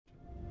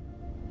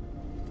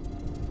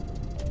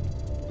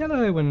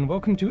Hello and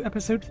welcome to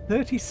episode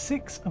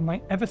 36 of my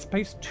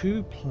Everspace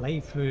 2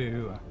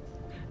 playthrough.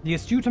 The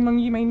astute among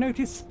you may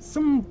notice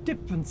some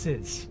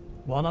differences.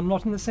 1, I'm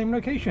not in the same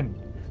location.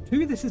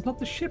 2, this is not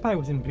the ship I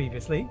was in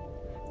previously.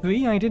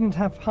 3, I didn't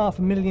have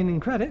 500,000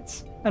 in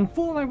credits. And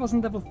 4, I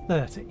wasn't level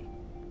 30.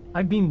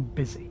 I've been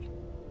busy.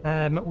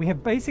 We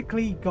have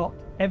basically got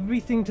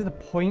everything to the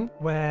point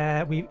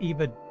where we've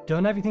either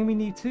done everything we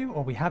need to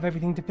or we have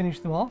everything to finish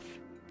them off.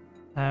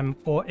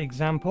 For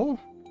example,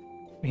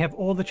 we have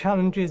all the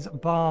challenges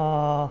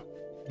bar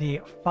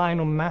the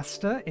final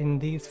master in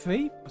these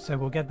 3, so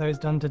we'll get those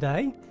done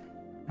today.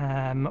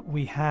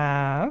 We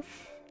have,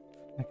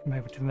 I come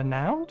over to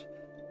Renown.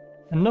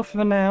 Enough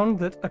Renown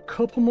that a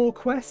couple more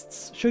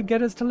quests should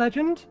get us to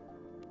Legend.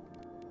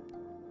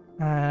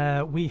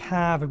 We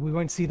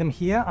won't see them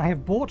here. I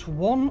have bought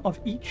one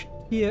of each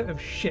tier of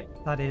ship.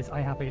 That is,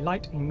 I have a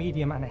light, a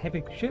medium, and a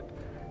heavy ship.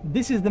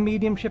 This is the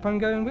medium ship I'm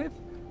going with.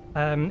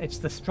 It's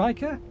the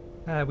Striker.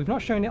 We've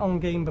not shown it on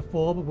game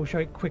before, but we'll show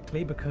it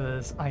quickly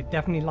because I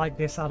definitely like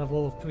this out of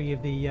all 3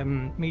 of the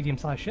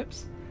medium-sized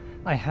ships.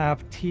 I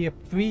have tier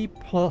 3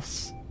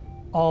 plus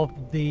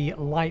of the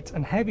light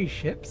and heavy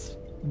ships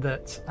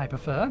that I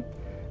prefer,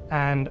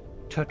 and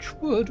touch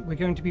wood, we're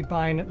going to be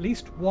buying at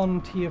least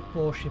 1 tier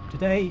 4 ship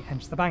today,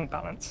 hence the bank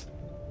balance.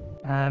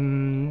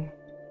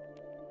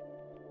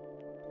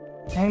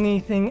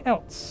 Anything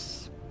else?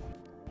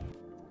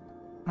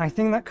 I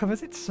think that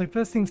covers it. So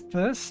first things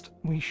first,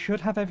 we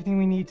should have everything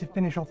we need to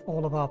finish off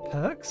all of our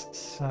perks.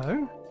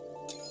 So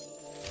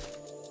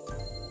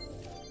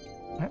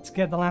let's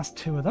get the last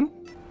 2 of them.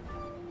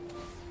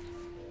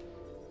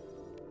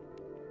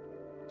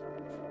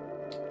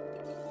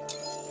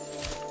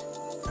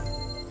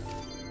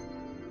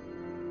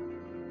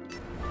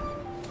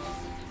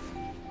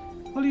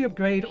 Fully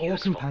upgrade all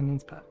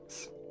companions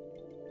perks.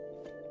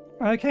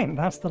 Okay,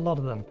 that's the lot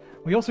of them.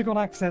 We also got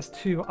access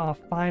to our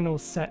final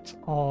set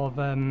of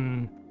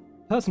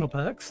personal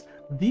perks.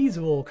 These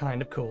are all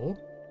kind of cool.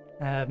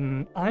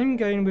 I'm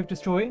going with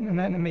destroying an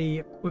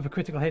enemy with a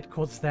critical hit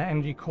causes their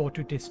energy core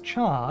to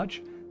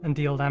discharge and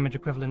deal damage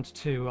equivalent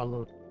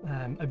to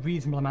a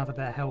reasonable amount of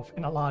their health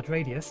in a large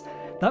radius.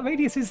 That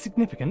radius is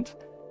significant.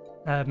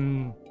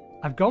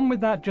 I've gone with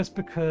that just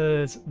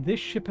because this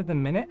ship at the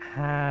minute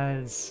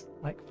has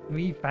like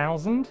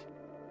 3,000.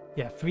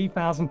 Yeah,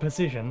 3,000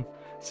 precision.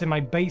 So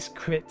my base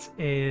crit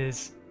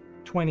is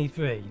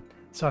 23,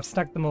 so I've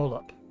stacked them all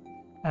up.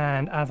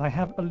 And as I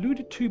have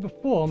alluded to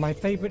before, my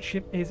favourite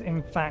ship is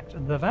in fact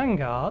the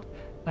Vanguard,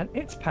 and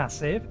its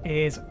passive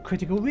is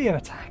critical rear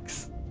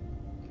attacks.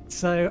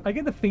 So I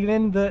get the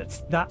feeling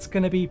that that's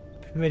going to be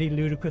pretty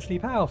ludicrously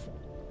powerful.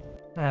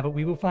 But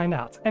we will find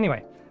out.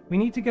 Anyway, we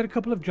need to get a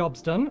couple of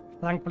jobs done.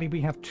 Thankfully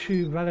we have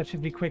 2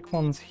 relatively quick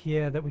ones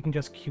here that we can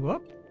just queue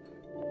up.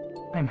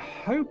 I'm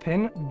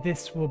hoping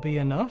this will be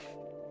enough.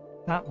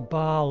 That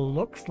bar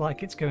looks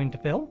like it's going to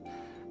fill.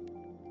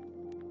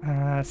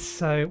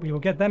 So we will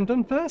get them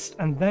done first,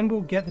 and then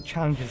we'll get the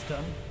challenges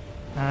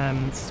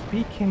done.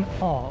 Speaking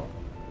of,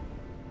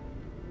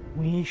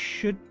 we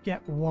should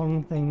get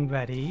one thing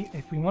ready.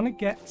 If we want to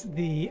get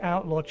the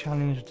Outlaw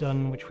challenge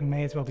done, which we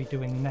may as well be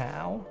doing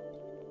now,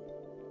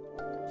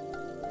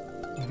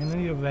 we're going to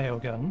need a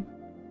railgun.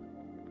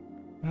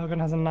 Railgun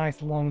has a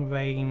nice long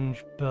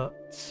range,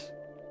 but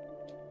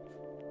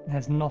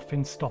there's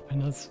nothing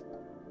stopping us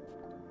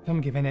from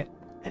giving it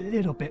a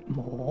little bit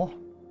more.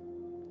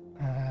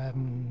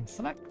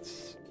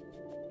 Select,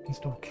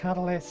 install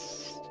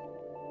catalyst,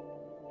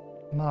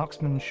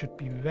 marksman should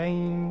be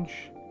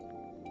range,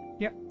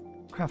 yep,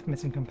 craft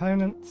missing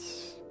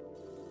components,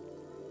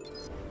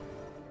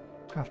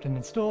 craft and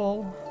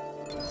install.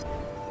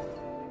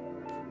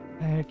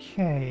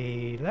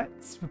 Okay,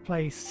 let's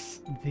replace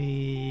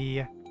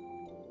the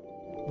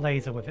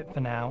laser with it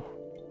for now.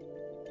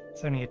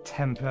 It's only a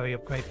temporary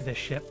upgrade for this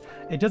ship.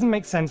 It doesn't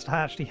make sense to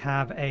actually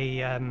have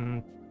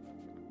a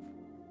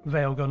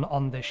railgun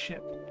on this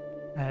ship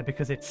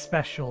because its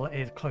special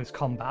is close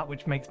combat,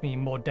 which makes me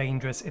more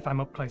dangerous if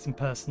I'm up close and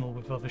personal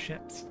with other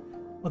ships.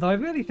 Although I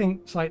really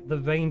think like the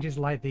ranges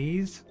like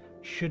these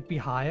should be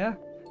higher.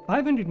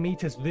 500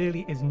 meters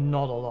really is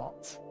not a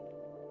lot,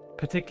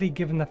 particularly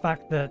given the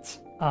fact that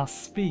our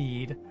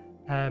speed,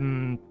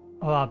 or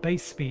our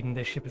base speed in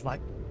this ship is like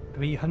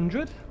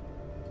 300.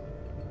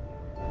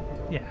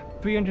 Yeah,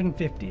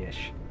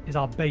 350-ish is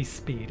our base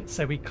speed,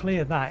 so we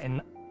clear that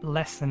in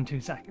less than 2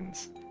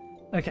 seconds.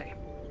 Okay,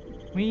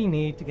 we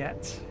need to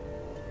get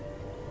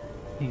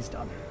these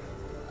done.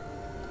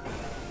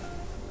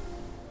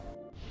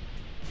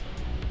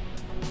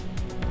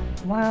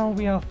 While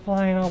we are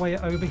flying our way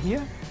over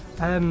here,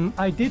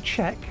 I did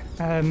check.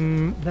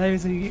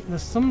 There's a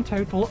sum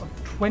total of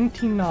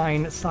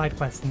 29 side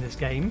quests in this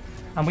game,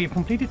 and we've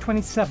completed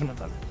 27 of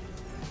them.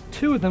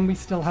 2 of them we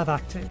still have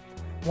active.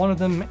 One of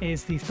them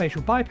is the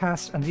spatial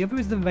bypass, and the other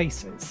is the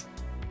races.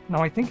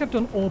 Now I think I've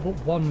done all but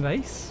 1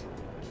 race.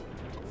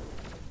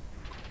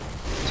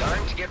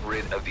 Time to get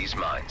rid of these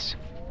mines.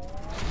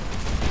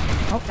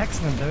 Oh,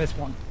 excellent, there is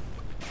one.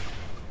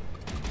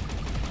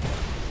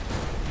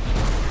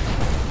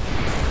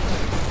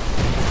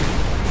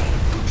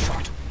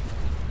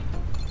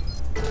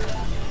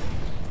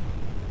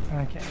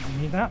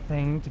 need that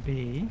thing to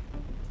be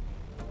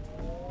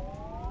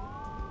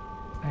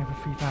over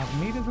 3,000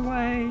 meters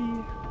away.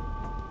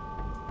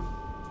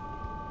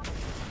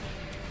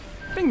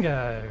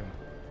 Bingo!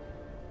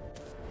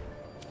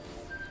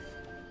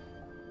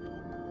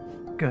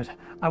 Good.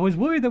 I was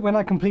worried that when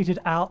I completed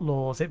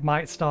Outlaws, it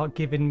might start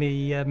giving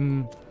me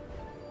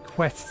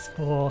quests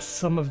for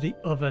some of the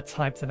other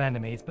types of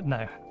enemies, but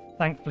no,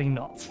 thankfully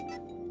not.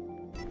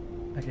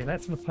 Okay,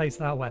 let's replace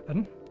that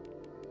weapon.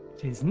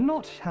 It is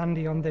not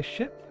handy on this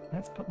ship.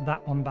 Let's put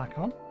that one back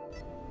on.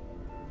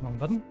 Wrong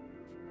button.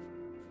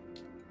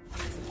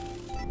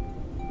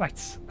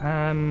 Right,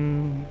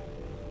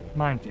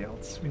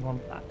 minefields, we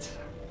want that.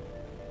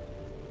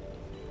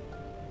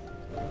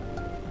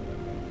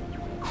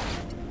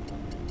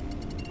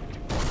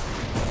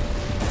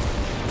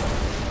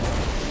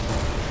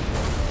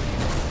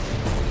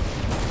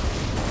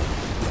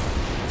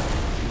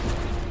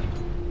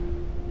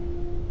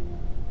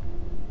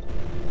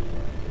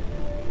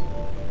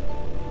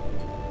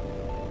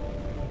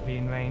 Be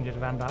in range at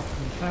around about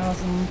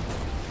 3,000.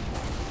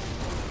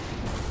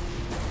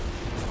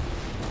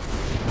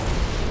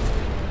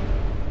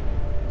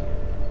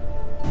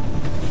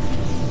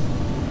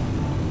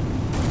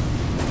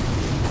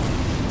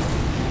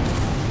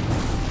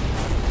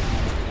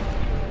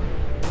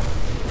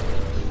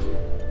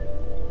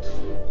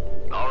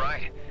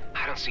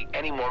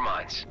 Any more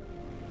mines?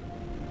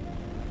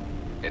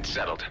 It's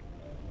settled.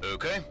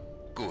 Okay,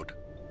 good.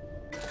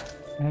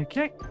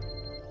 Okay,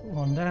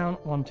 one down,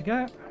 one to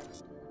go.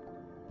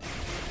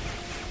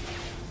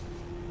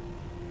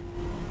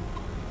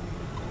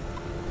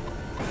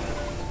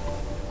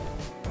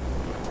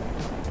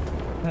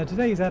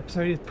 Today's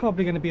episode is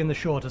probably going to be on the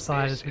shorter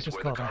side, as we've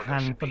just got a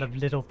handful of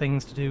little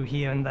things to do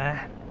here and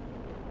there.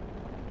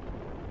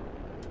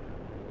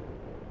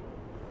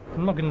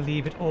 I'm not going to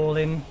leave it all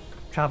in.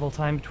 Travel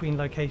time between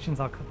locations,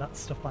 I'll cut that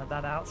stuff like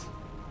that out.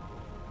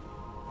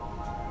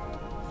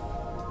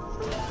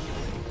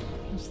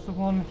 Just the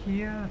one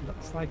here,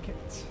 looks like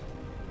it.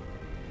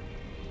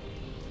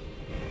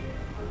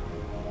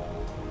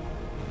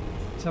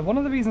 So one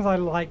of the reasons I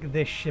like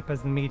this ship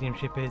as the medium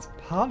ship is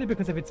partly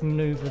because of its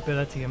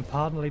maneuverability and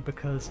partly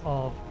because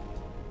of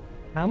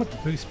how much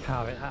boost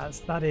power it has.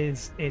 That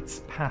is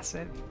its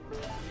passive.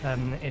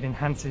 It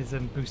enhances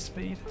and boosts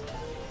speed.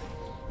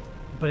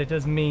 But it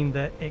does mean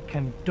that it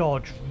can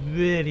dodge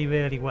really,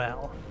 really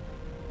well.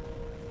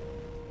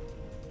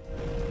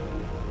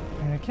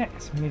 Okay,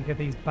 so we need to get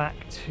these back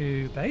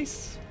to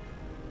base.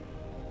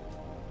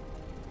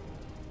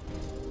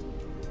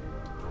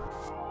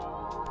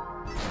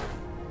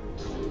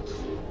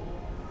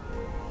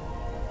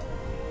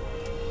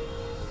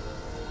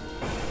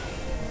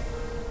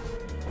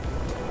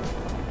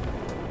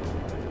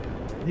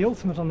 The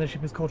ultimate on this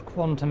ship is called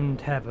Quantum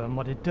Tether, and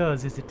what it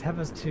does is it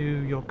tethers to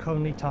your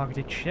currently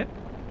targeted ship,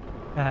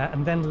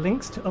 and then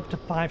links to up to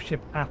 5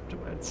 ships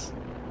afterwards.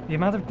 The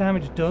amount of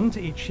damage done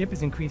to each ship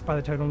is increased by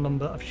the total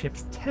number of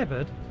ships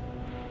tethered,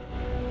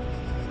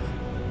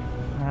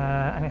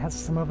 and it has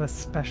some other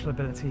special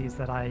abilities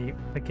that I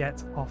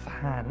forget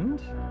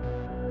offhand.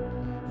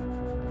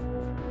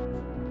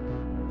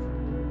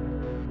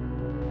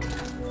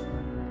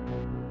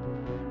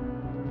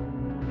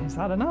 Is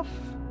that enough?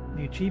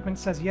 The achievement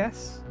says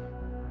yes,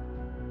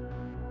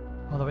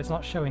 although it's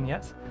not showing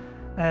yet.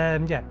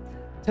 Yeah.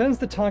 Turns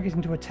the target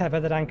into a tether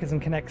that anchors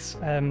and connects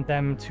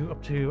them to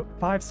up to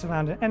 5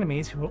 surrounding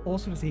enemies who will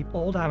also receive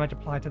all damage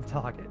applied to the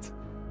target.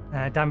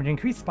 Damage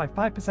increases by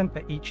 5%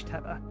 for each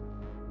tether.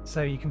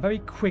 So you can very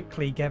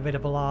quickly get rid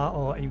of a lot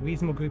or a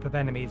reasonable group of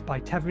enemies by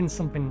tethering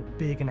something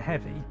big and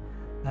heavy,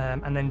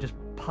 and then just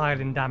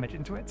piling damage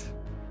into it.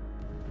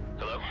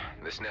 Hello,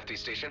 this Nefty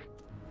Station?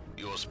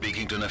 You're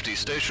speaking to Nefty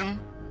Station?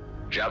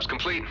 Job's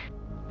complete.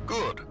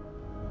 Good.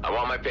 I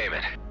want my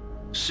payment.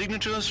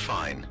 Signature's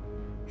fine.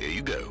 Here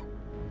you go.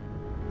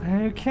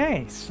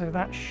 Okay, so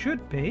that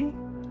should be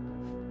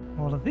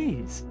all of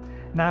these.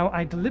 Now,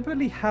 I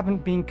deliberately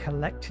haven't been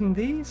collecting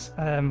these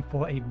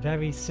for a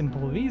very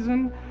simple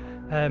reason.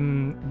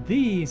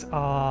 These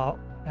are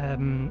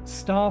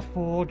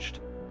Star-forged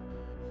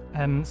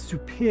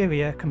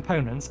superior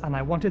components, and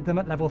I wanted them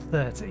at level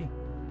 30.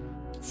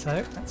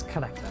 So, let's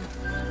collect them.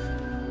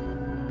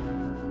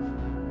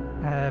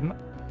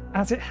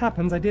 As it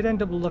happens, I did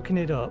end up looking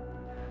it up.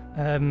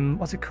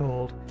 What's it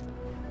called?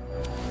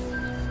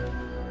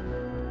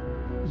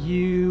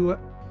 You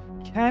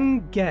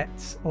can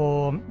get,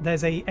 or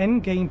there's a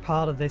end game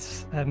part of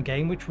this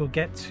game which we'll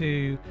get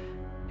to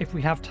if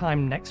we have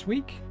time next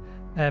week.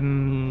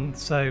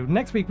 So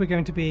next week we're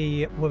going to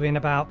be worrying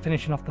about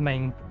finishing off the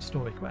main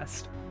story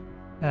quest.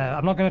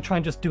 I'm not going to try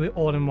and just do it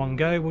all in one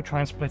go. We'll try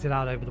and split it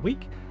out over the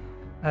week.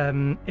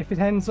 If it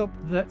ends up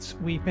that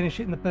we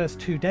finish it in the first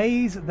 2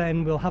 days,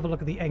 then we'll have a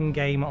look at the end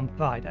game on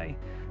Friday.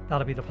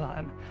 That'll be the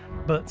plan.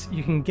 But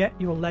you can get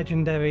your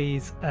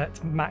legendaries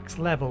at max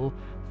level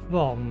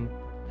from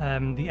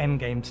the end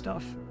game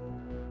stuff.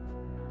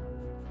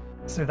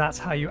 So that's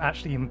how you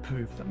actually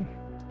improve them.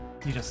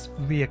 You just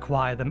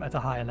reacquire them at a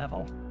higher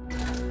level.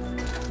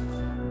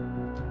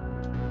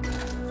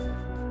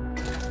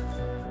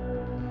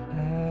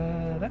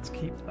 let's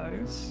keep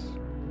those.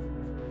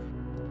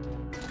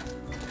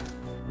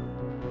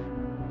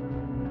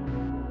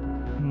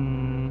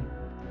 Hmm.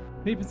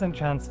 3%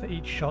 chance for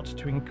each shot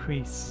to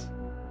increase.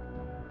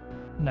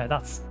 No,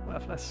 that's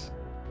worthless.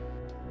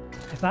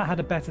 If that had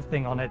a better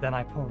thing on it, then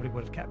I probably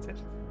would have kept it.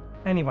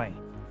 Anyway,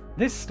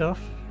 this stuff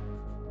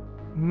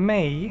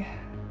may,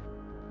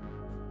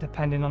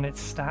 depending on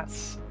its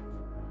stats...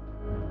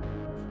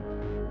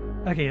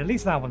 Okay, at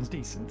least that one's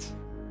decent.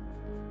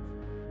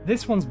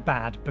 This one's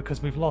bad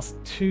because we've lost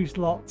 2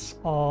 slots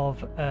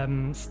of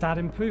stat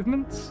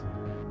improvements,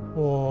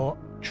 or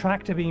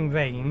tractor beam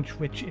range,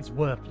 which is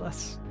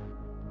worthless.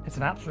 It's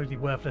an absolutely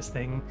worthless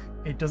thing.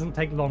 It doesn't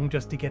take long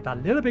just to get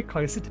that little bit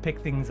closer to pick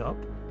things up.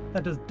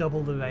 That does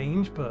double the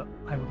range, but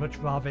I would much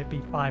rather it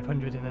be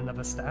 500 in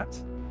another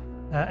stat.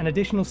 An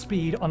additional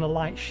speed on a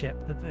light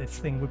ship that this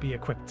thing would be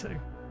equipped to,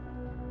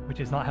 which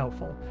is not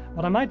helpful.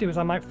 What I might do is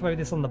I might throw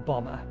this on the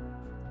bomber.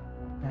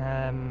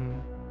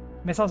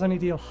 Missiles only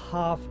deal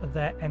half of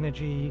their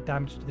energy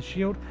damage to the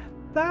shield.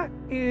 That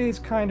is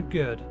kind of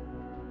good.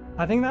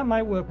 I think that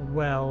might work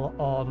well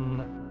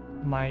on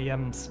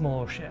my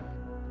small ship.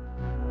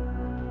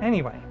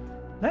 Anyway,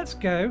 let's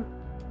go.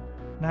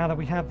 Now that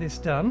we have this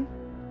done,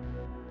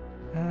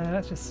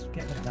 let's just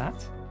get rid of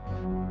that.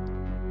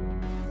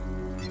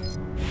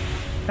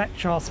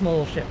 Fetch our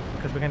small ship,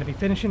 because we're going to be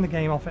finishing the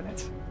game off in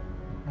it.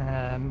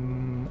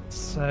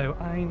 So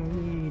I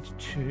need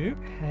to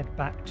head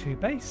back to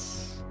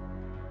base.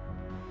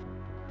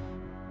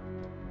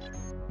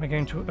 We're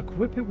going to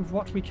equip it with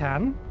what we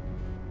can,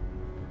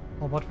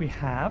 or what we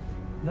have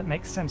that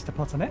makes sense to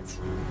put on it.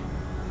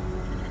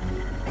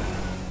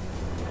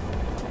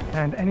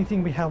 And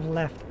anything we have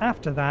left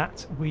after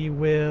that, we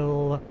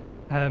will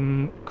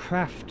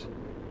craft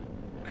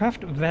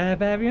rare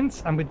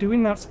variants, and we're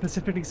doing that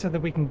specifically so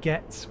that we can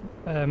get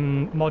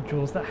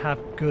modules that have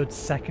good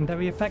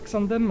secondary effects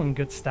on them and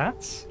good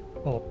stats,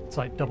 or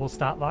sorry, double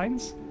stat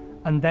lines,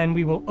 and then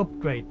we will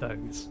upgrade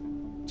those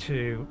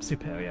to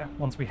superior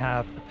once we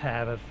have a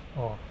pair of,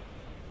 or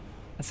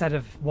a set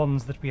of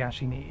ones that we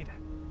actually need.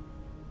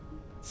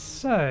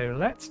 So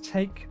let's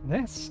take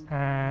this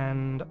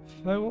and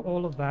throw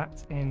all of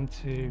that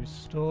into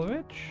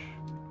storage.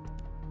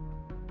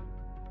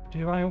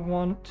 Do I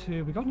want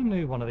to... We got a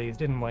new one of these,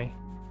 didn't we? I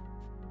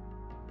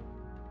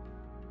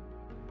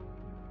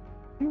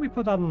think we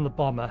put that on the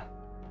bomber.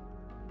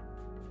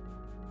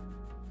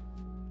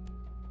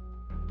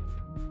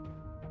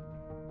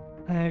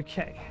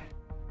 Okay.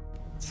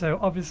 So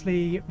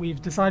obviously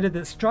we've decided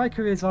that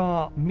Striker is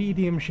our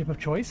medium ship of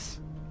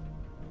choice.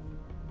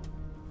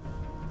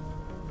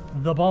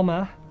 The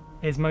bomber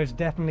is most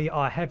definitely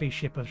our heavy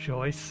ship of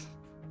choice.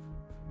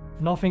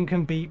 Nothing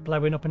can beat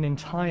blowing up an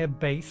entire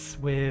base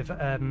with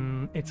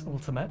its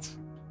ultimate.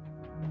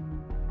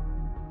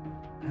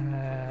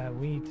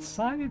 We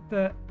decided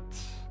that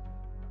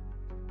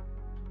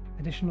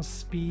additional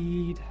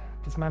speed,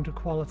 dismantle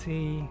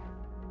quality.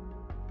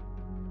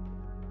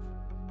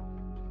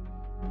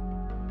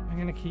 I'm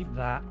going to keep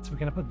that. So we're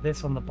going to put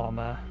this on the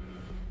bomber.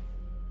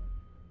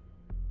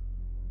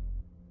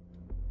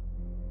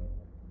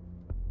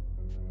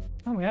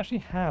 Oh, we actually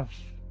have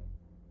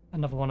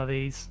another one of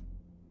these.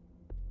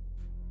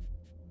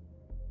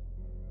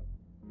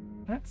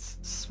 Let's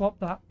swap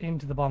that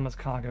into the bomber's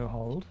cargo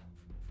hold.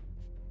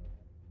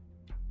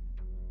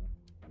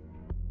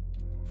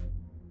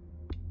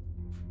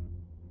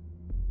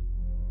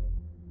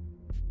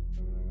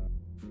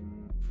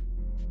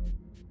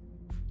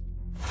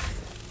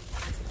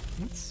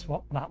 Let's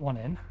swap that one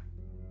in.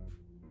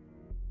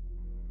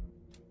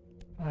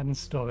 Add in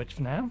storage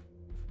for now.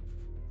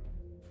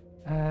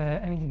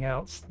 Anything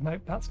else?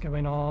 Nope, that's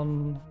going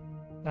on.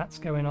 That's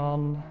going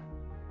on.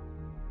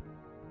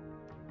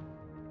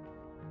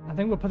 I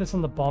think we'll put this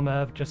on the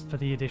bomber just for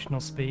the additional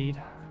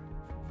speed.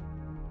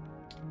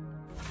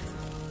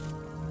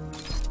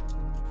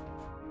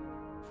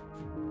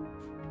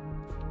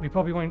 We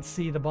probably won't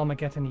see the bomber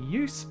get any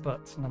use,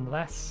 but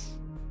nonetheless.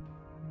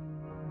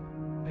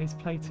 Base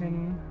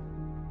plating.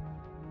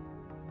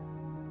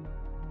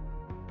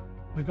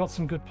 We've got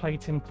some good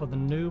plating for the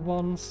new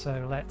one,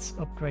 so let's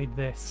upgrade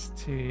this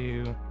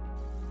to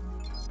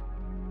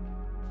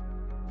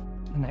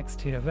the next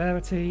tier of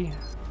rarity.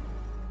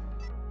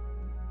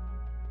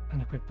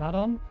 And equip that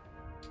on.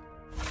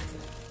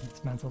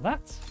 Dismantle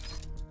that.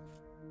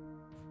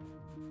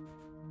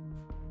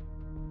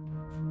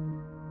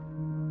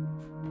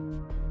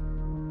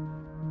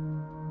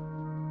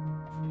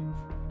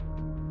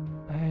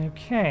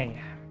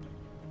 Okay.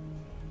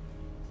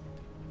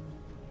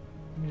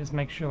 Let me just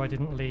make sure I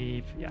didn't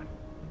leave. Yeah.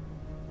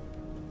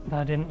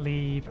 I didn't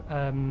leave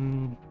the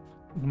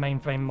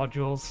mainframe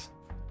modules.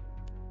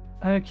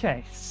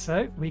 Okay,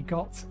 so we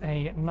got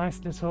a nice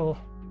little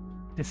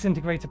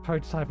disintegrator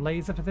prototype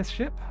laser for this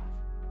ship.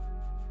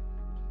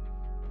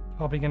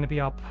 Probably going to be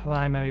our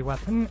primary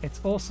weapon.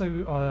 It's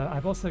also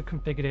I've also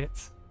configured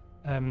it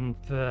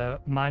for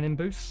mining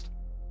boost.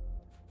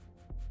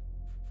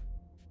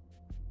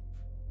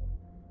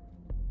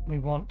 We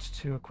want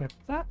to equip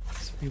that.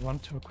 We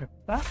want to equip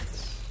that.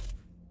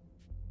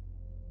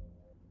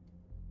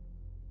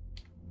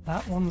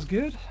 That one's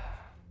good.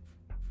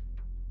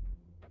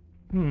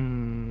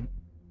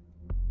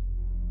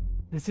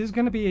 This is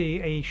going to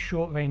be a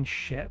short-range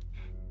ship.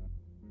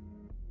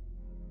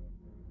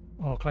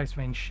 Or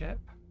close-range ship.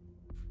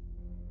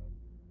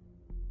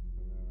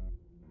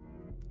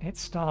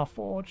 It's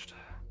Starforged.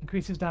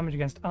 Increases damage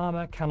against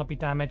armor, cannot be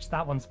damaged.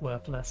 That one's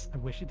worthless. I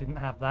wish it didn't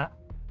have that.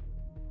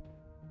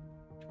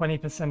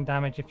 20%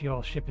 damage if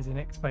your ship is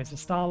exposed to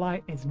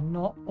starlight is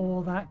not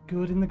all that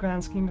good in the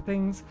grand scheme of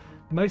things.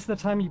 Most of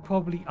the time you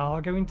probably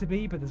are going to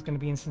be, but there's going to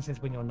be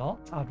instances when you're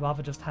not. I'd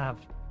rather just have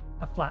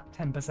a flat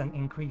 10%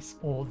 increase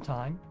all the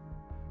time.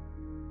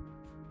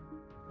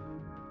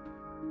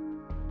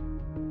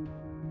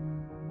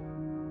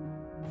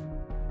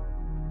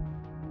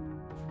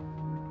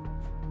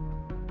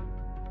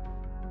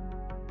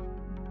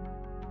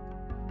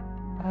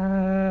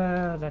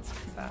 Let's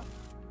do that.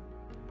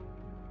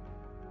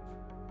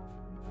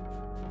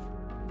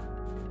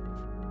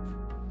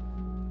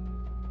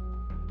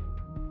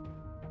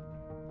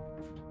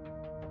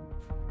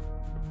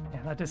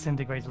 Yeah, that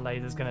disintegrator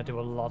laser is going to do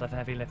a lot of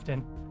heavy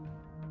lifting.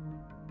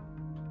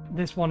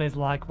 This one is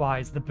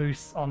likewise, the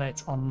boosts on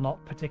it are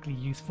not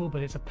particularly useful,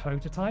 but it's a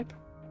prototype,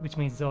 which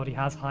means it already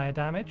has higher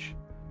damage.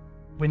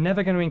 We're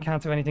never going to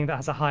encounter anything that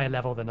has a higher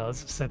level than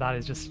us, so that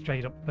is just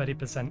straight up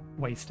 30%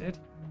 wasted.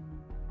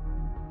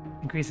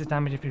 Increases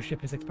damage if your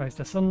ship is exposed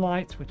to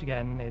sunlight, which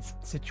again is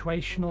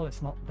situational,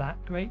 it's not that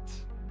great.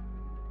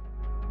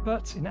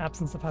 But in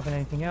absence of having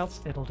anything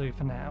else, it'll do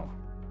for now.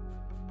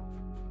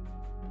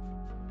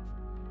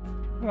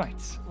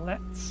 Right,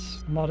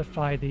 let's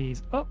modify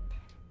these up.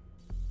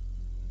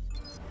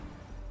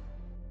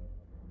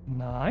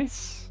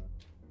 Nice.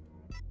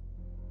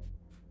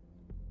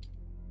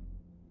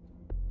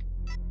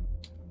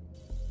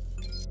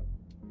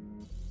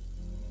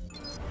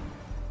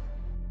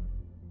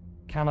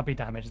 Cannot be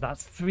damaged.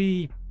 That's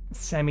 3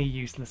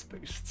 semi-useless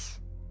boosts.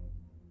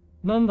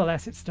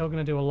 Nonetheless, it's still going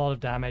to do a lot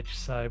of damage,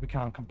 so we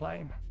can't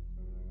complain.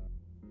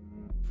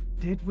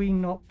 Did we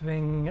not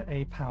bring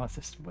a power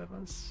system with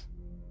us?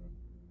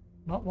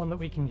 Not one that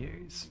we can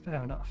use.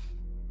 Fair enough.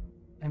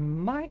 I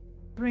might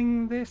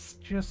bring this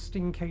just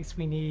in case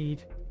we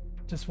need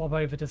to swap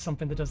over to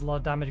something that does a lot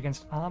of damage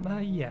against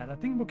armor. Yeah, I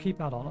think we'll keep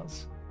that on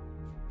us.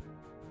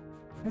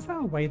 Is there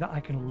a way that I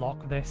can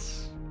lock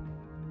this?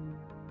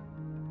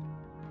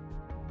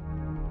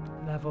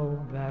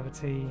 Level,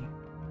 rarity.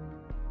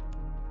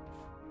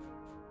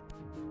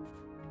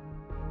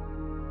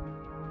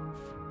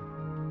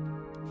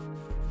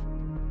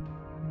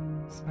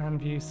 Span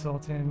view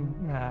sorting.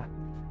 Nah.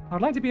 I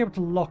would like to be able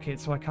to lock it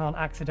so I can't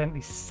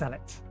accidentally sell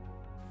it.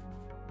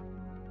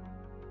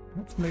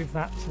 Let's move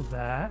that to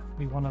there.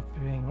 We want to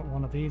bring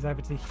one of these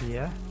over to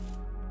here.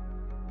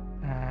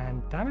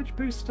 And damage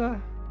booster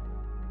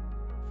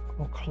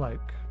or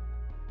cloak.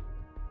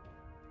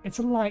 It's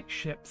a light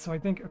ship, so I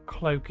think a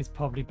cloak is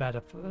probably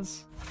better for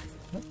us.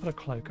 Let's put a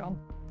cloak on.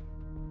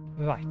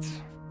 Right.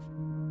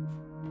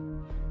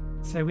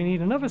 So we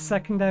need another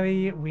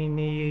secondary, we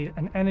need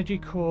an energy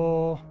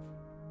core,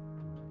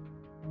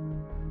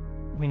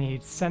 we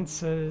need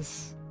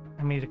sensors,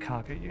 and we need a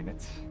cargo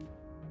unit.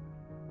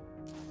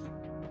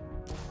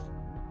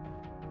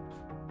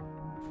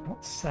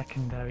 What's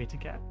secondary to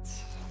get?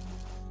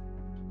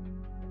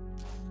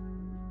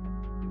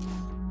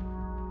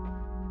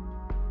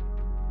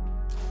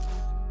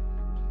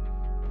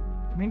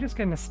 I mean, just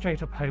getting a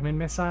straight-up homing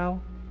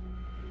missile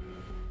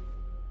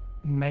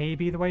may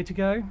be the way to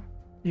go.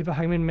 Either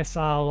homing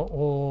missile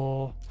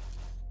or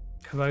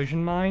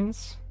corrosion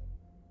mines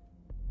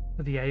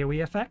for the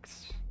AoE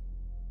effects.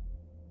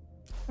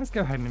 Let's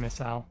go homing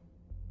missile.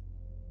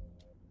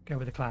 Go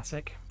with the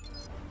classic.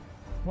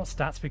 What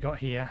stats we got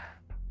here?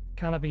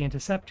 Cannot be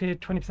intercepted,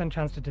 20%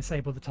 chance to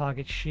disable the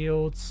target's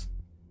shields.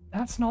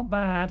 That's not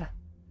bad.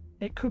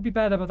 It could be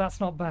better, but that's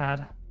not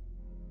bad.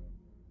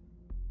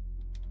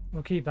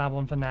 We'll keep that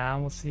one for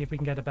now. We'll see if we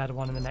can get a better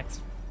one in the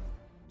next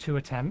 2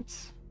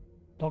 attempts.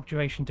 Lock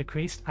duration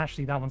decreased.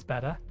 Actually, that one's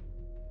better.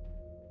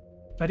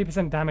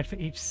 30% damage for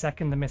each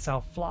second the missile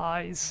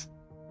flies.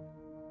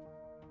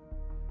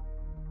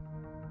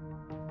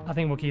 I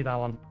think we'll keep that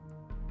one.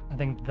 I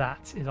think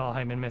that is our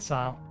homing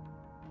missile.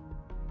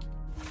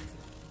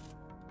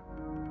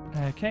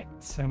 Okay,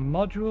 so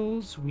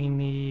modules. We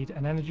need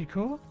an energy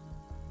core.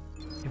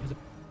 Give us a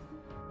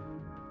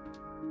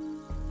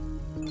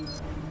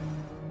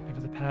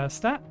pair of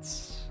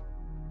stats.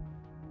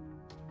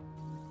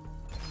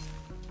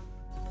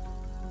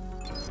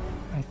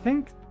 I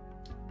think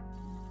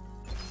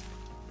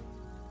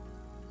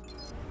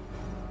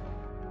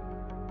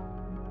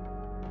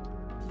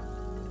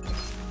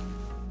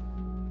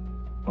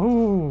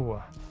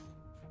oh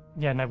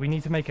yeah, no, we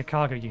need to make a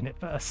cargo unit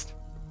first.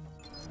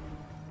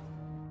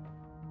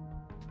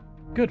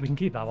 Good, we can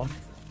keep that one.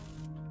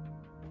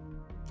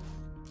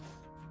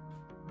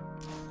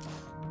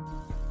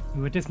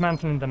 We were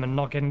dismantling them and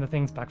not getting the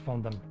things back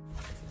from them.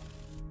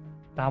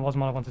 That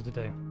wasn't what I wanted to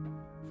do.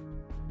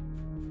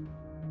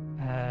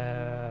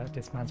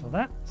 Dismantle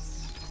that.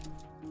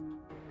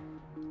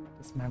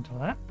 Dismantle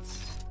that.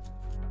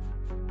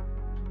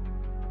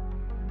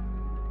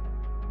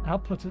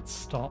 Output at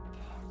stop.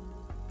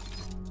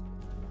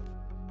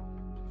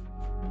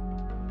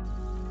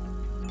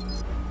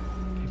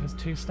 Give us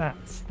 2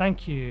 stats.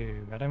 Thank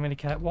you. I don't really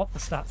care what the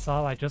stats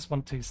are, I just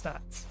want 2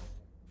 stats.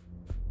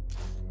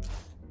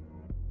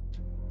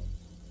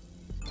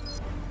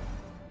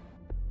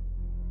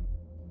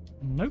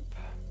 Nope.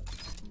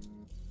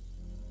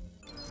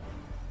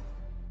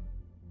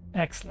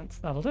 Excellent,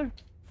 that'll do.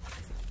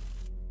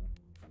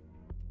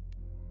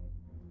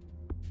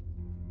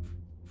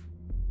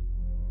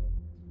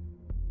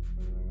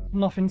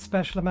 Nothing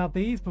special about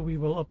these, but we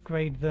will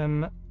upgrade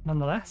them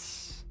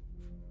nonetheless.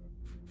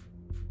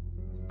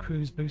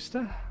 Cruise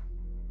booster.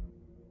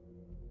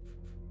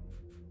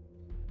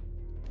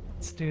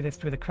 Let's do this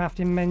through the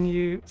crafting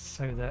menu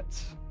so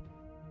that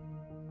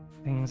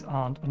things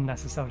aren't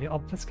unnecessarily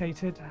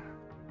obfuscated.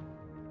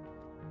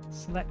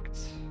 Select.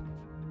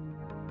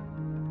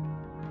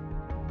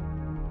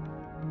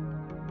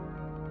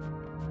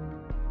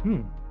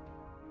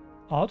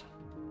 Odd.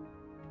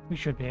 We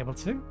should be able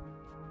to.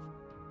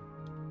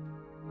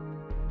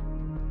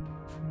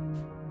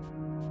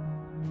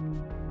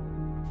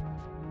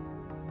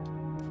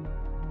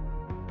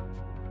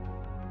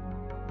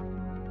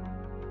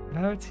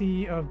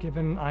 Rarity of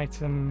given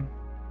item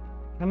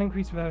can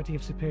increase the rarity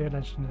of superior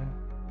legendary.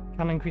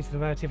 Can increase the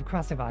rarity of a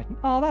crafting item.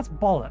 Oh, that's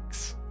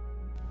bollocks.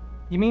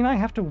 You mean I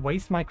have to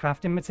waste my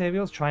crafting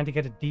materials trying to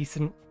get a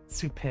decent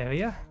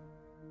superior?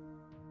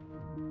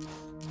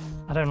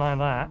 I don't like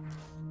that.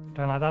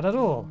 Don't like that at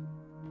all.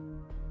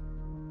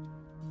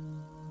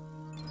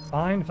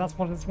 Fine, if that's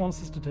what it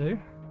wants us to do.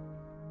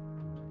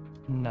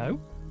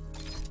 No.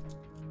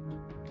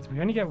 Because we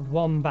only get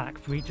 1 back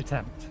for each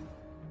attempt.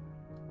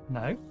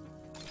 No.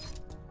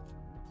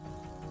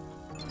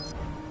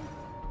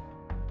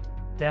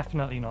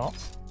 Definitely not.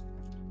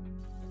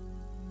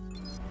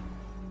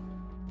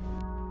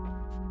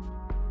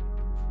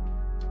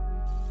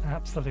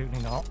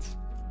 Absolutely not.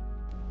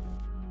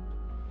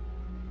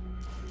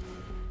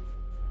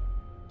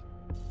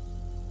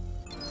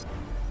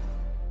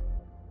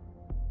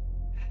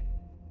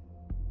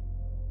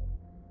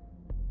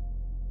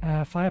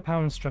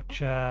 Firepower and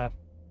structure.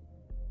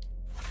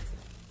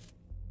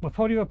 We'll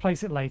probably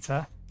replace it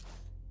later,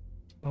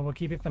 but we'll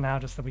keep it for now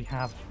just so we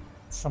have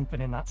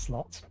something in that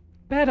slot.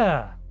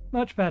 Better!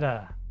 Much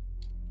better.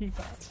 Keep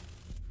that.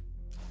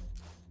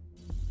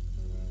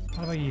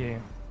 How about you?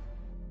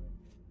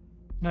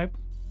 Nope.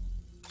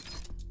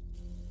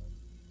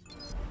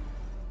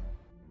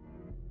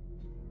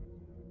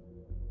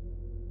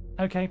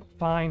 Okay,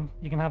 fine.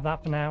 You can have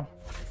that for now.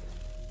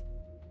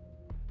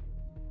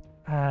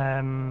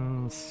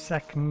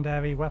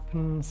 Secondary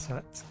weapons. So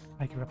let's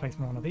make a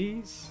replacement one of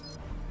these.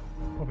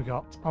 What we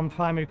got? On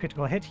primary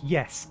critical hit?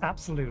 Yes,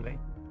 absolutely.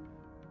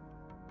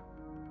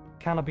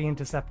 Cannot be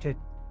intercepted.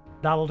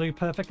 That'll do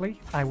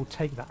perfectly. I will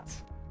take that.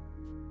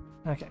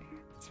 Okay,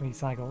 let's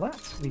recycle that,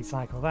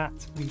 recycle that,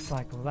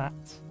 recycle that,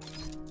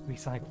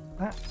 recycle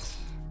that.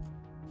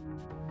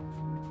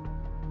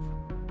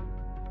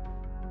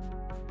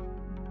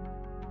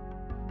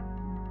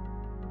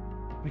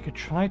 We could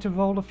try to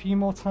roll a few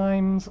more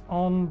times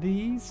on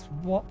these.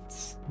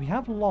 We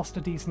have lost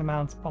a decent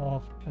amount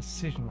of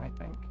precision, I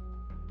think.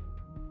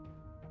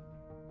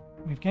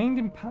 We've gained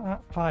in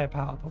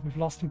firepower, but we've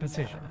lost in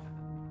precision.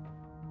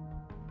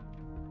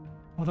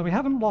 Although we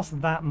haven't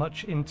lost that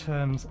much in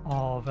terms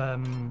of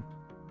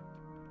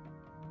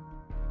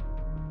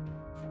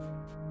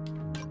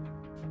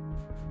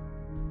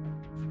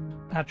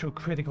actual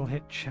critical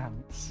hit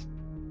chance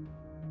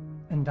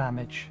and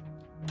damage.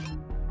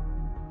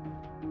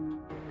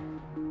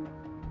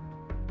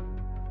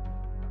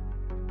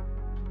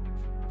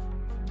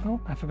 Oh,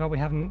 I forgot we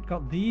haven't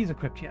got these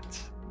equipped yet.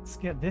 Let's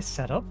get this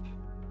set up.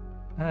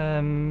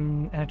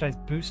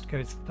 Energized boost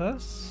goes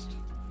first.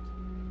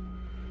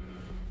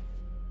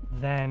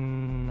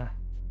 Then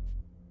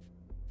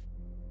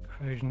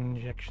corrosion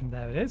injection,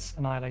 there it is.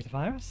 Annihilate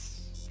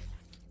virus.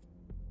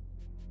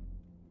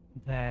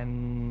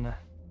 Then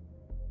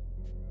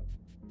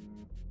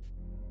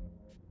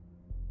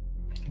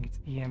I think it's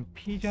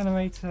EMP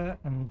generator,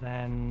 and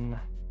then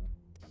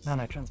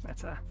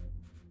nanotransmitter.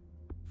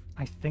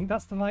 I think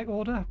that's the right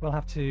order. We'll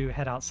have to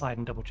head outside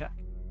and double check.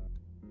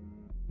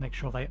 Make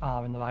sure they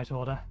are in the right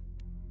order.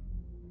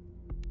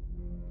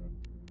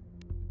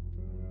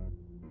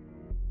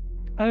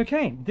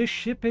 Okay, this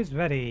ship is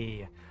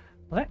ready.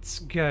 Let's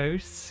go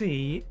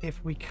see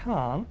if we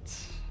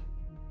can't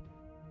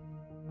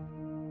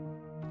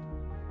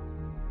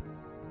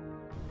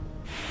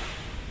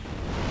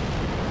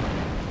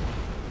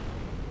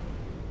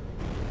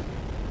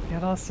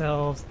get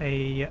ourselves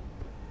a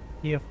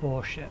Tier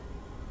 4 ship.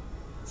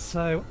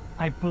 So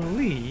I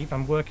believe,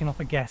 I'm working off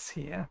a guess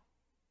here,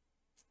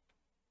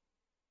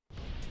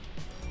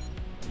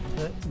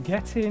 that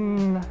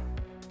getting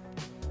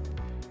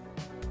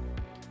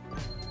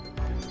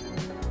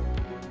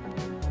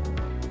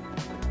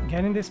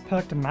this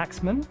perk to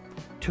maximum,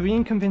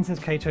 Tyrion convinces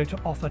Cato to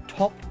offer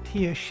top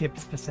tier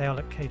ships for sale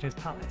at Cato's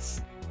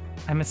palace.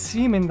 I'm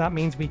assuming that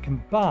means we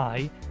can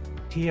buy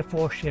tier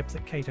 4 ships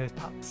at Cato's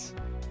palace.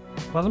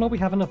 Whether or not we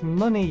have enough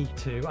money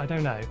to, I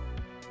don't know.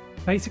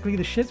 Basically,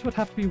 the ships would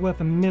have to be worth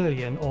 $1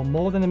 million or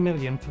more than $1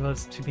 million for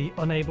us to be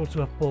unable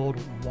to afford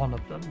one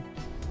of them.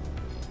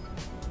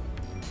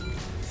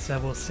 So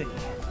we'll see.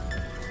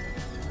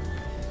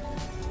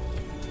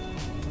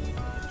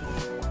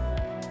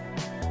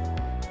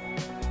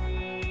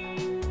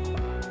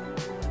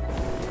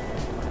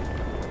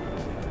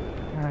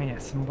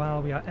 Yes, and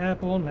while we are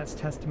airborne, let's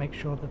test to make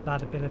sure that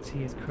that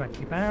ability is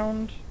correctly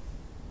bound.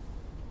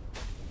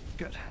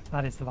 Good,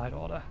 that is the right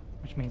order,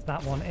 which means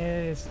that one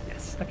is...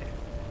 yes, okay.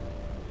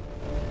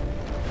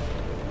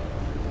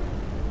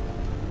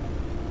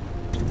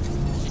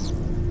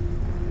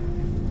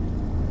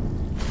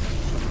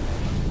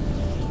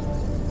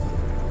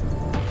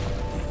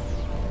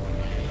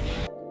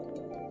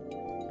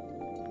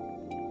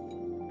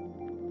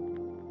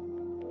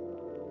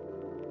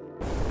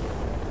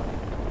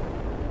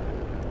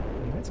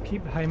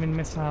 Keep the homing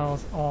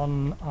missiles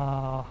on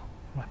our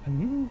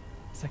weapon,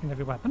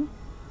 secondary weapon.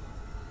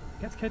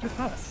 Get to Cater's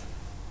Palace.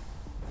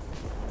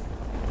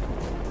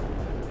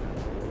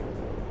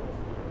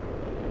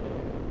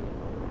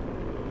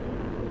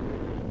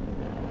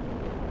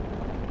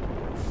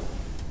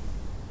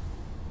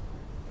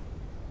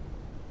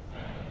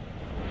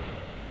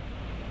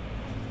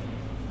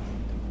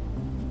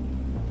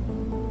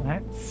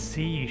 Let's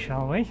see,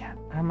 shall we?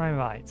 Am I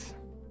right?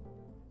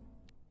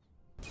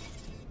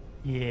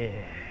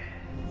 Yes.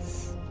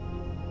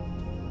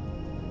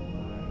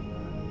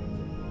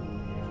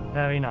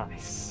 Very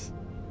nice.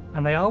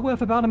 And they are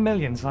worth about $1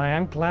 million, so I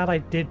am glad I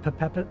did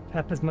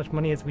pep as much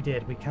money as we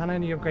did. We can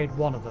only upgrade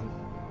one of them,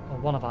 or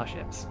one of our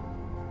ships.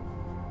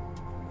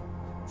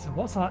 So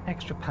what's our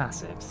extra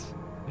passives?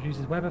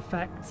 Reduces web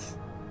effects,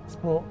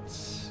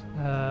 supports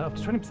up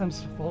to 20%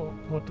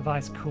 support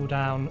device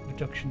cooldown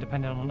reduction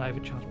depending on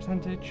overcharge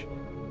percentage.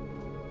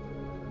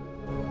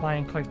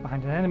 Flying close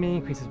behind an enemy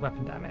increases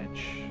weapon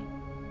damage.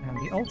 And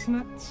the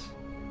alternate...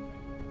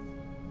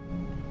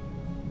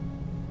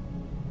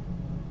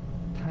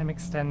 time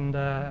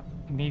extender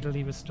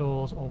immediately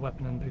restores all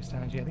weapon and boost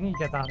energy. I think you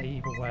get that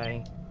either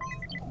way.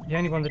 The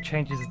only one that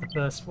changes is the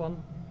burst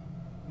one.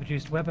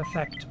 Reduced web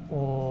effect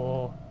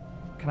or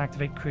can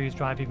activate cruise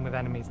drive even with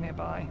enemies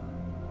nearby.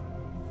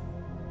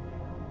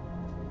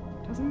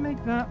 Doesn't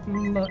make that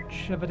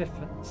much of a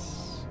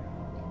difference.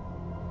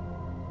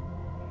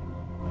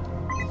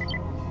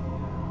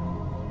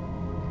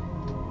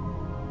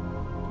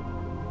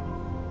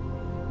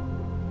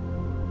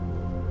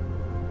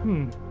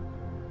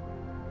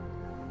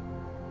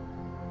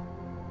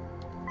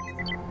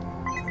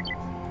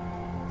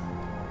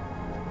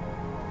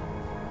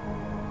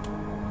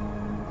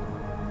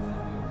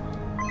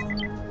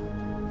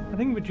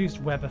 I think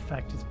reduced web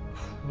effect is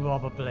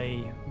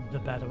probably the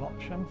better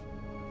option.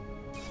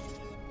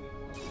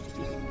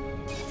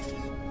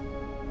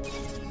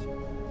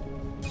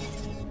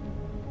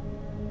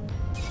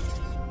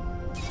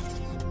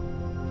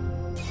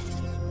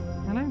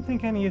 I don't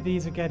think any of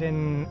these are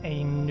getting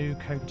a new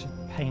coat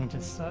of paint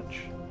as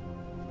such.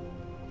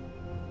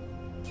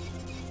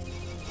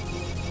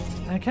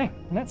 Okay,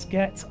 let's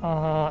get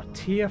our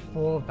Tier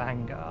 4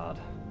 Vanguard.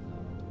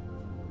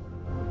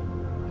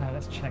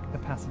 Let's check the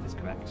passive is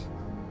correct.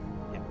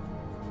 Yep.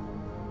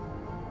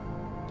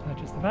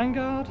 Purchase the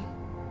Vanguard.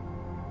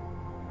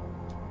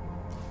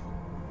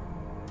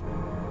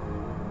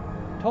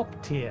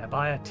 Top tier,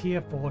 buy a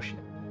Tier 4 ship.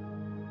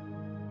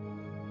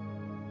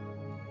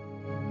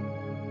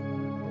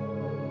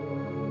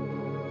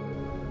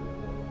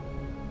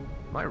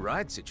 My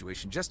ride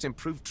situation just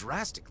improved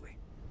drastically.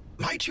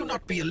 Might you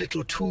not be a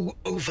little too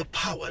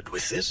overpowered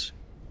with this?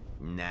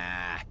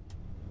 Nah.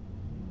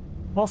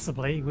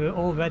 Possibly. We're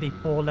already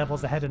 4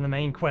 levels ahead in the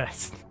main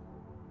quest.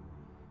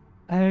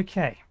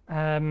 Okay.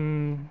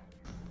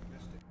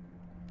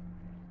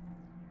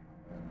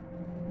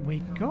 We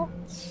got...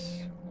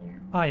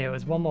 oh yeah, it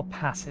was one more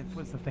passive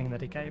was the thing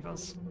that it gave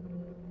us.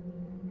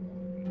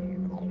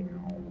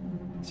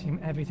 Assume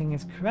everything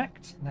is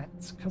correct.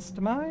 Let's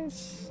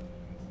customize.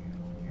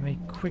 Let me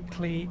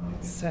quickly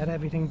set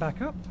everything back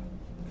up.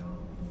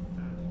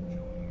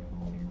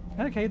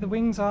 Okay, the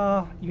wings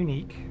are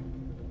unique.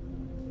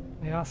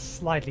 They are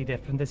slightly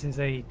different. This is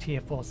a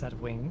Tier 4 set of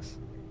wings.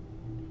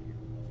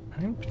 I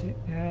don't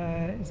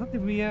is that the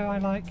rear I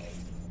like?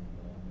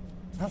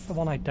 That's the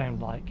one I don't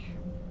like.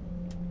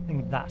 I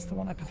think that's the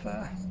one I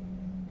prefer.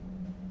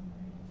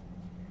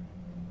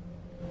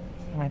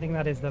 And I think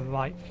that is the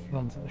right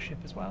front of the ship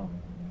as well.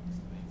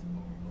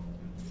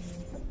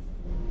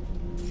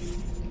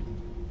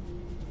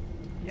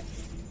 Yeah.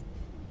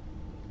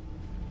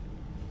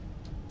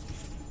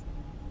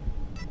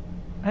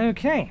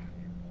 Okay,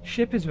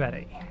 ship is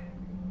ready.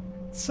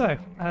 So,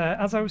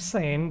 as I was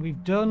saying,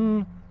 we've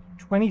done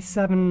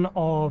 27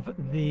 of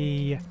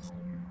the,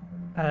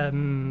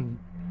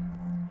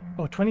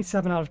 or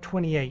 27 out of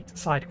 28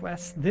 side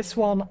quests. This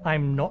one,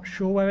 I'm not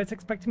sure where it's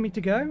expecting me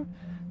to go.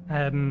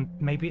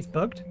 Maybe it's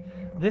bugged.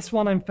 This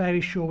one, I'm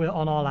fairly sure we're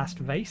on our last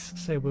race,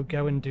 so we'll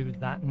go and do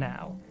that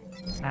now.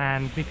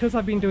 And because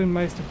I've been doing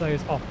most of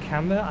those off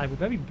camera, I will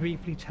very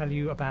briefly tell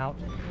you about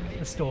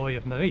the story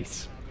of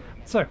Maurice.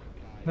 So,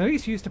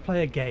 Maurice used to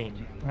play a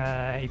game,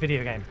 a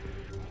video game,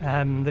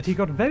 that he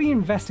got very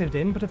invested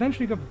in, but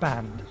eventually got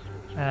banned.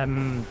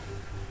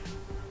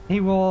 He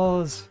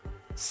was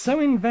so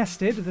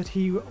invested that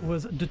he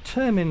was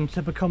determined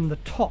to become the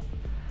top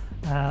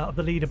of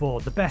the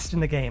leaderboard, the best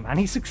in the game, and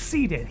he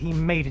succeeded. He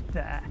made it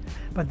there.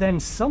 But then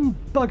some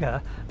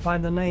bugger by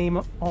the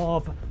name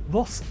of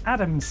Ross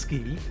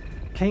Adamski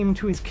came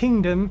to his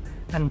kingdom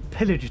and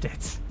pillaged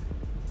it.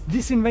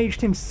 This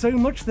enraged him so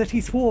much that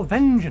he swore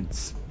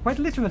vengeance. Quite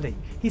literally,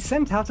 he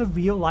sent out a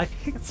real-life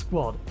hit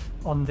squad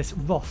on this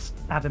Ross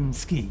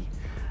Adamski,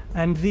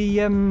 and the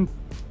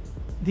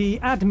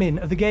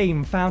admin of the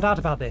game found out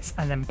about this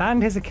and then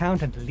banned his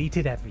account and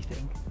deleted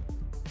everything.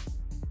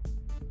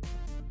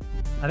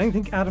 I don't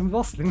think Adam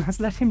Roslin has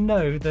let him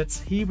know that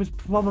he was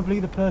probably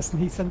the person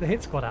he sent the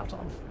hit squad out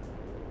on.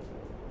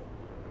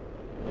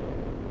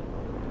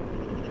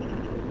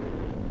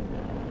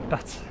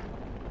 But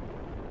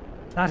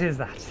that is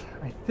that.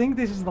 I think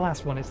this is the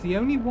last one. It's the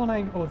only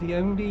one or the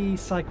only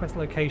side quest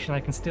location I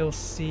can still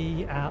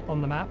see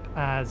on the map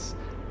as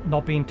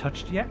not being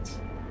touched yet.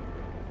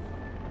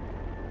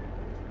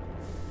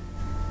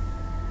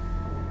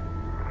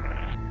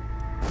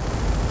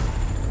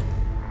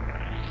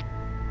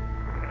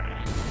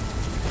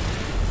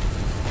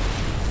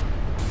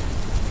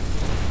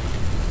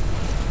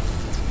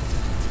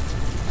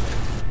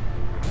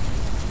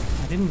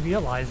 I didn't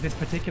realise this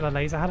particular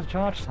laser had a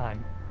charge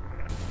time.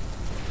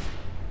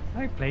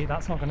 Hopefully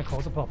that's not going to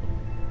cause a problem.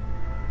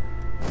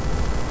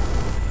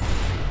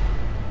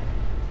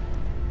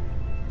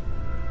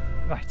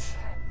 Right.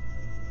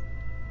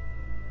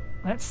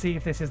 Let's see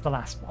if this is the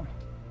last one.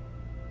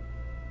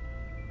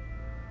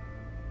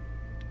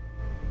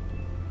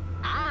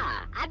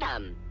 Ah,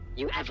 Adam,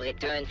 you have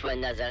returned for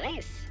another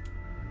race.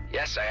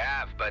 Yes, I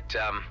have, but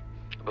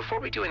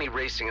before we do any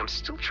racing, I'm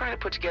still trying to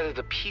put together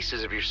the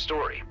pieces of your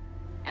story.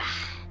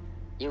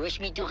 You wish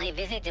me to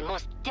revisit the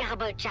most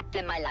terrible chapter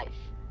in my life?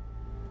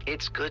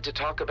 It's good to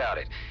talk about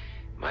it.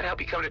 Might help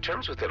you come to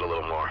terms with it a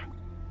little more.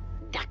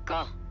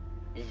 D'accord.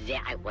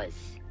 There I was.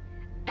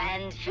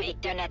 Banned for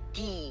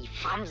eternity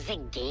from the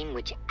game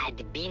which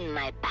had been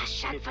my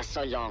passion for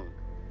so long.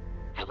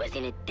 I was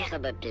in a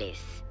terrible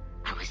place.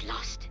 I was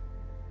lost.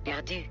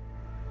 Perdu.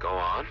 Go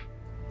on.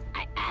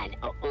 I had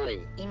a hole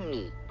in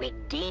me where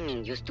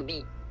gaming used to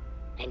be.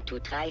 And to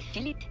try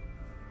fill it,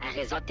 I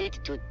resorted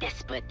to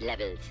desperate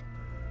levels.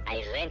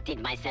 I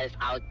rented myself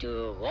out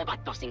to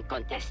robot tossing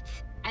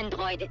contests,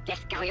 android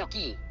desk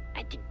karaoke.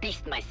 I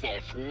debased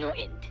myself no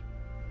end.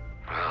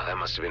 Wow, that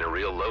must have been a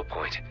real low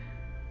point.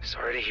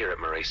 Sorry to hear it,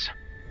 Maurice.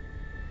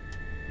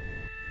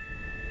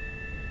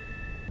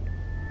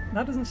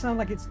 That doesn't sound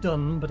like it's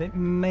done, but it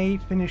may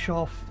finish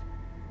off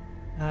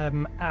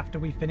after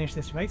we finish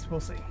this race.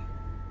 We'll see.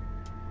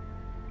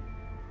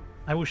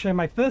 I will show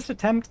my first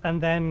attempt,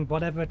 and then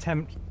whatever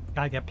attempt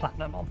I get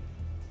platinum on.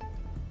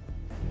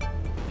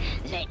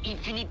 The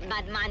infinite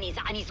madman is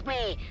on his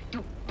way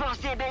to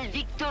possible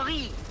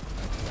victory!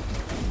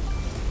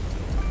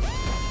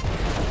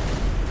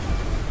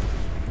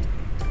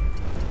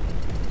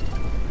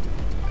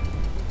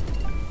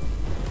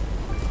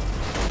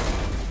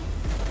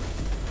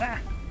 Ah.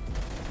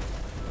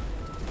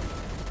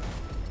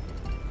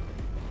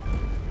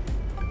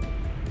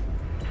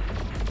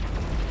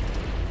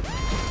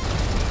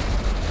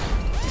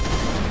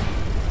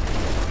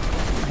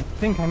 I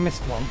think I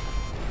missed one.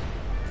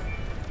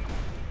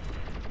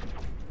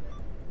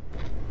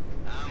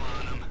 I'm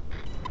on him.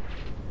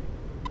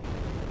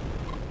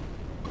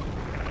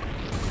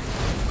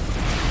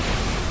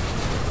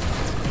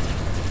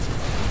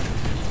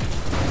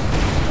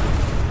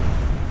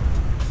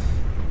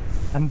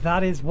 And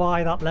that is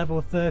why that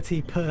level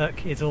 30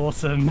 perk is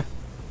awesome.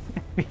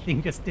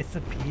 Everything just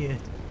disappeared.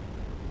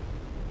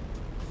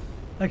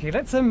 Okay,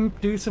 let's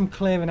do some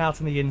clearing out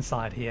on the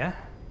inside here.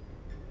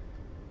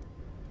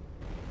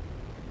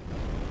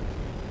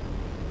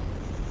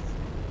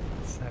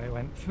 So we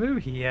went through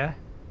here.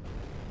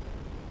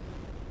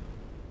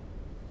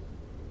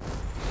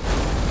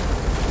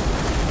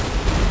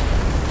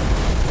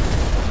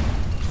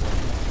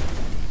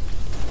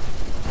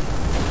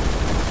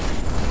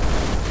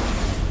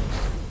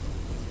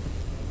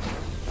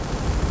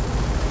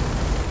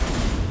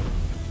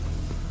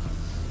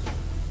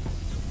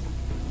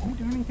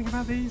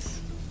 About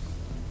these?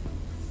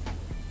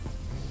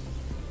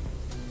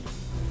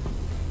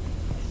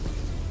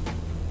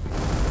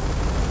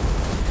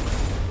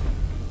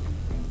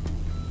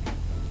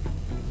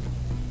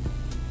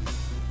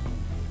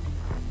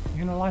 You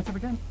gonna light up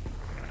again?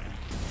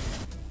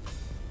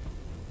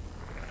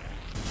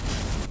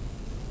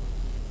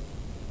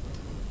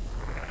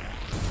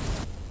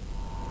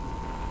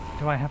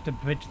 Do I have to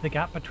bridge the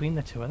gap between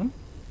the two of them?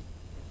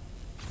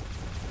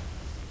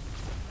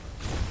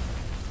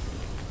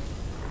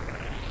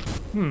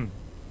 Hmm.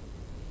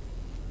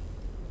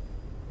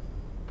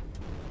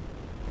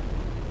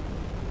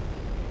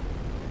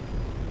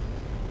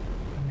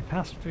 And we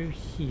pass through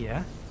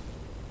here.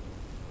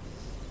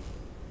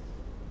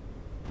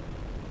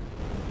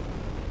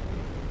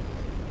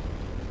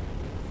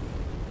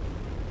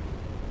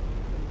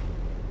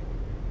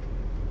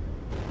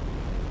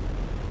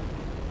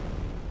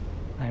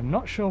 I'm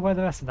not sure where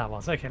the rest of that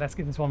was. Okay, let's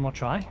give this one more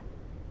try.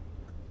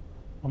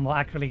 Or more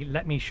accurately,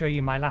 let me show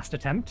you my last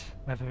attempt,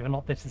 whether or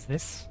not this is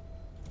this.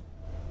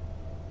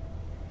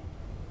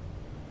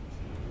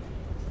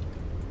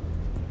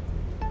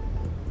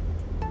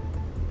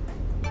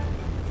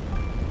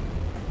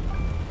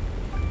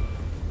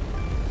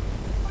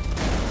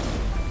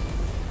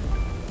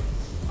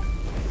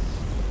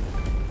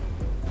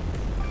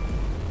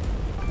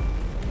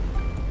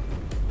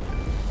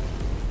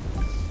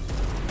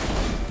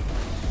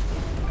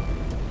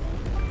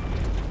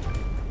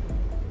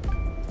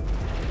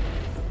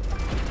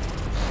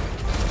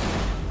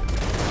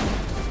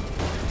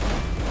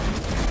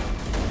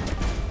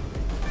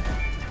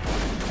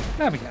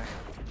 There we go.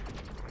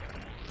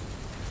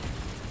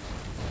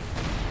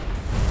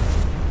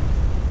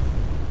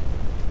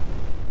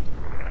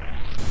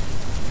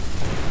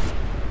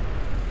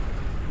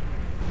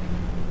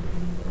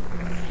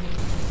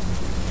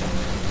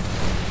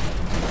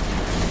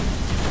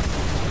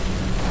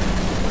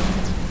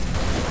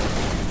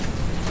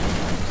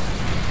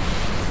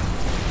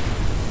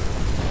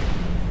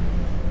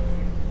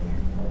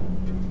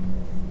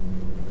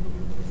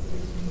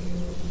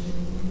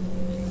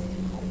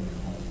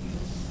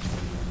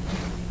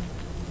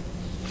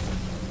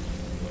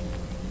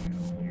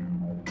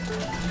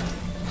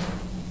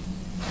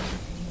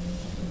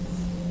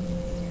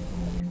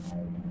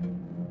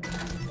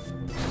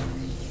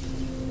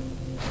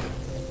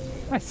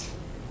 Nice.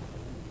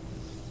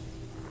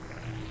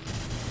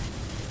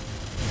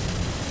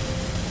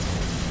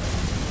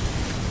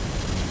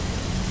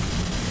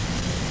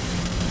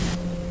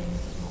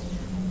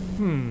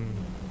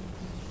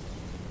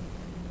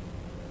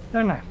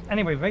 Don't know.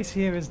 Anyway, race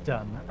here is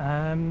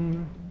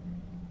done.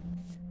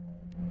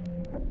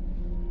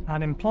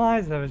 That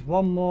implies there is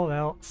one more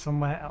else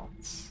somewhere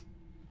else.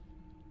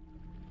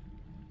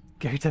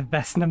 Go to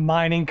Vesna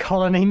mining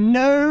colony.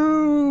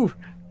 No!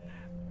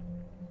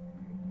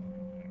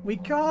 We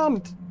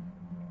can't!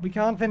 We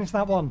can't finish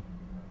that one.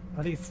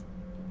 At least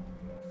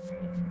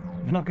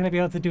we're not going to be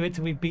able to do it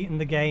till we've beaten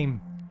the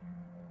game.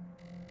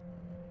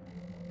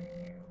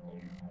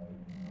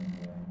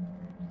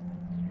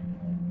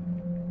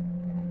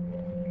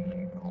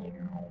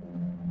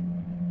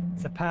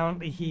 It's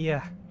apparently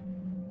here.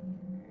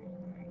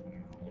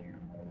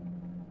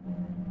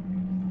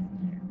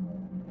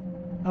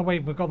 Oh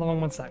wait, we've got the wrong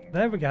one sec.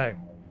 There we go.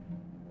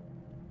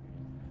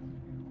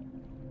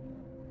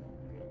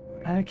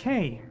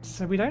 Okay,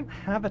 so we don't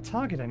have a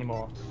target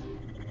anymore.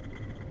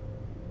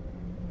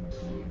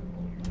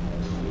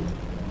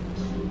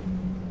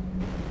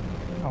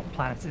 Oh,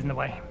 planet is in the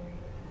way.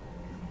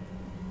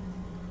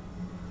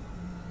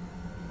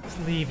 Let's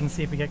leave and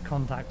see if we get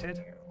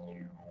contacted.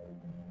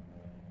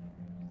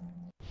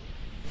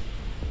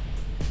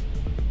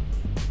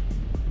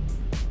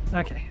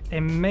 Okay,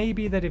 it may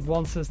be that it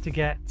wants us to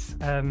get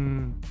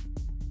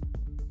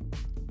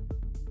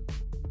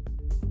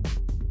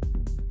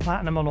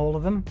platinum on all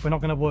of them. We're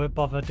not going to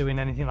bother doing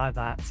anything like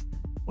that.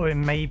 Or it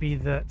may be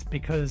that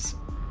because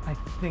I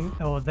think,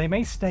 or they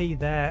may stay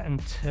there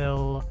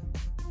until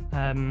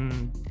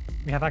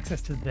we have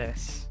access to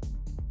this.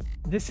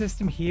 This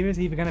system here is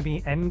either going to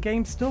be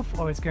endgame stuff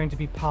or it's going to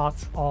be part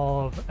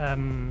of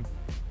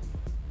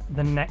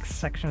the next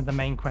section of the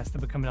main quest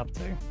that we're coming up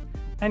to.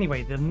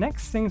 Anyway, the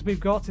next things we've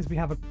got is we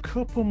have a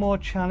couple more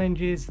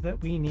challenges that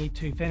we need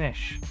to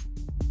finish.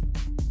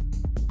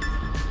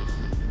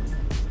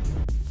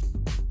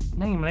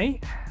 Namely,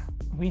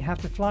 we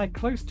have to fly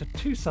close to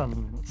 2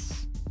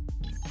 suns.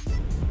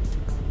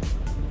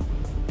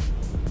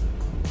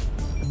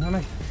 And then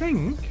I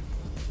think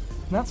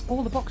that's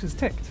all the boxes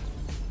ticked.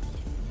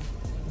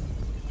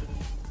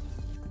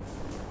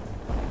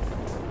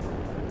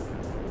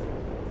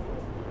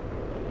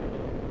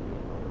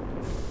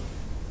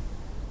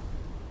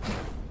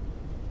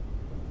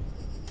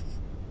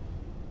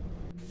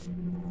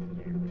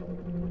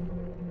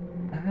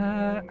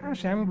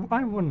 Actually,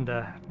 I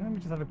wonder. Let me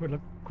just have a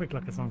quick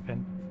look at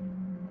something.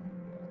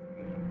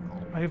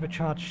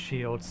 Overcharged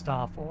shield,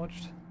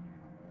 Starforged.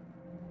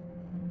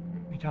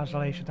 Recharge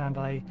delay, shutdown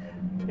delay.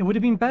 It would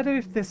have been better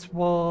if this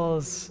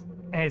was...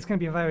 It's going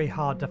to be very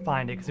hard to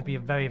find it because it'd be a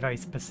very, very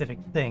specific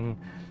thing.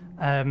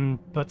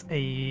 But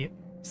a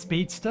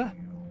speedster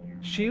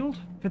shield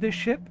for this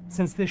ship,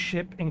 since this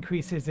ship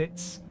increases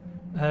its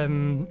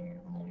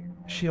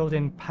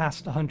shielding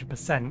past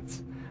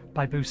 100%.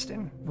 By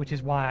boosting, which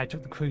is why I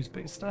took the cruise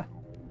booster,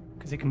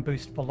 because it can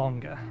boost for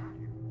longer.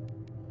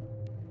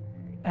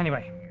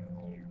 Anyway,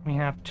 we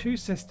have 2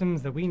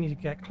 systems that we need to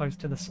get close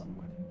to the sun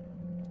with.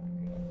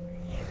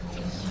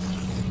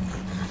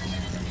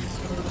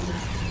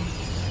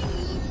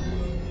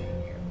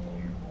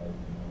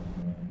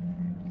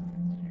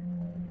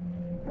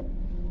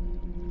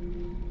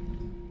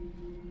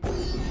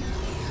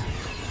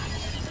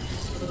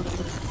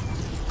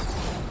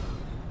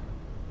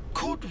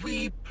 Could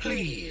we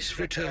please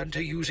return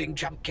to using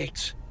jump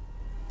gates?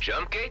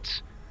 Jump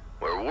gates?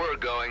 Where we're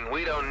going,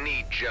 we don't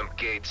need jump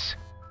gates.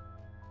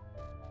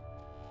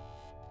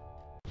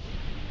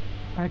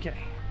 Okay.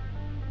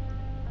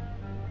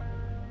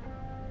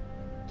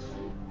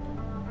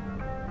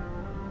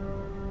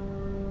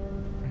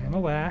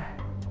 aware.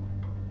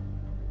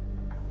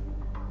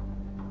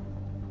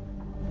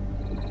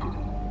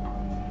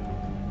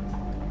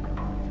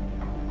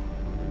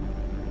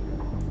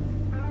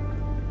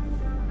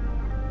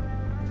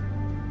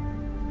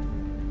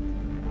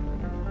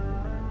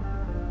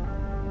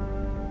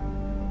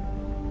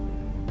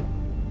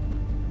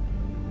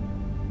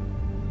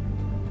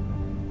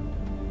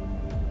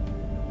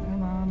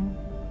 Come on.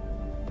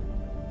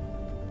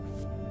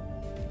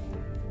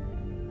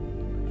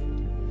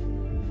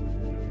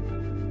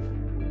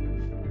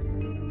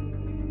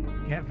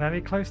 Get very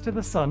close to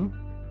the sun.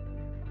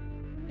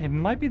 It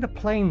might be the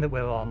plane that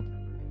we're on.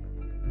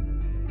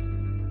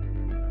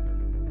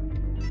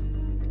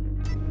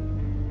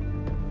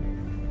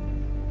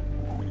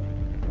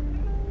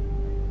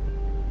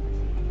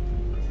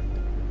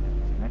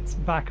 Let's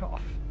back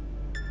off.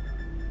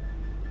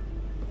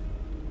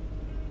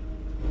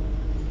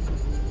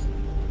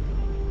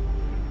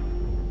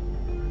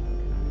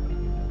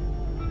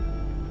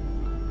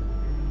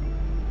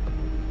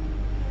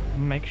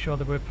 Make sure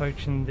that we're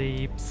approaching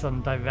the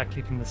sun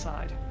directly from the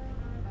side.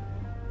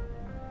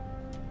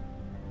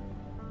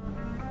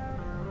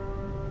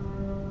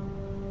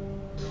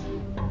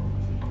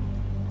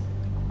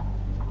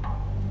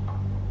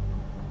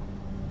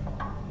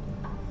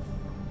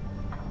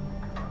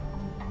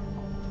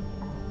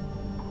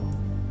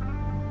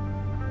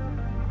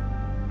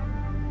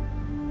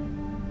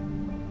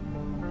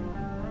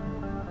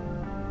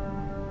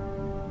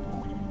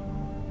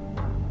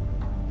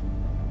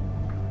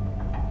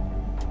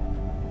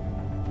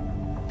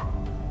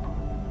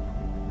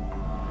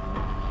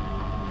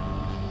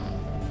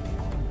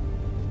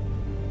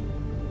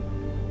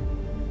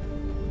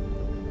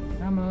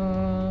 Come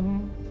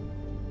on.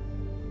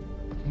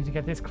 Need to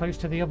get this close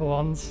to the other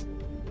ones.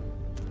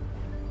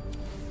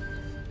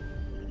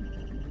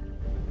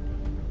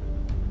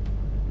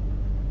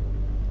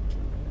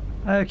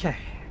 Okay.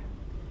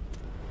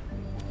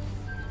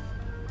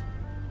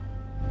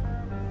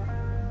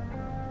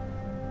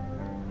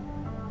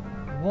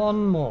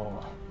 One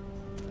more.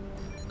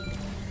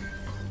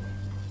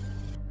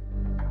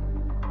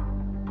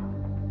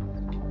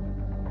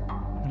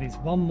 At least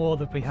one more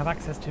that we have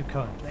access to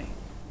currently.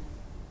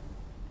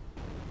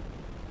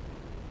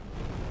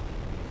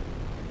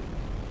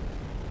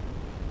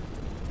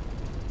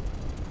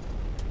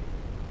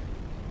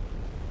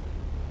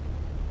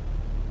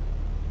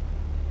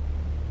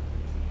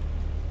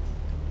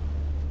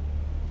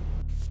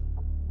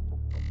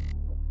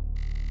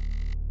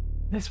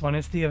 This one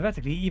is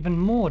theoretically even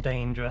more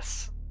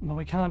dangerous. But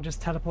we can't just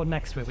teleport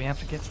next to it, we have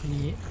to get to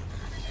the...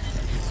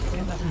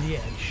 get that in the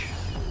edge.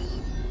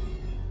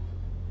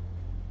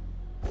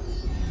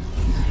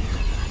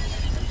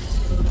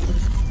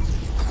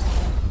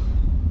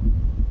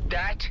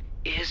 That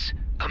is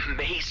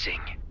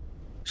amazing.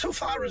 So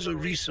far as a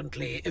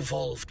recently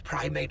evolved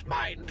primate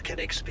mind can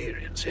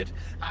experience it,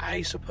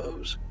 I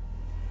suppose.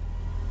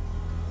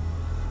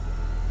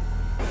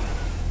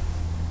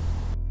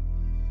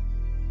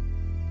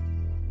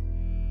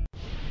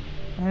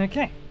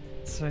 Okay,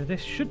 so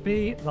this should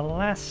be the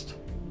last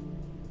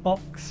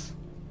box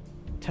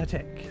to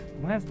tick.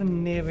 Where's the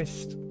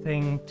nearest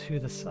thing to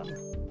the sun?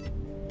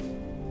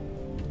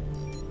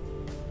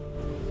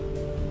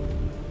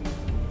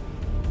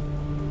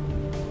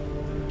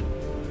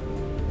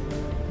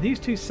 These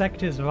two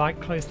sectors right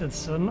close to the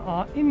sun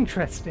are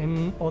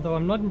interesting, although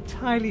I'm not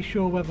entirely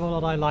sure whether or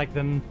not I like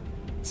them,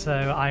 so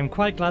I'm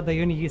quite glad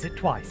they only use it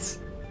twice.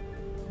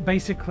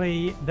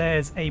 Basically,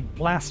 there's a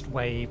blast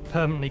wave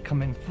permanently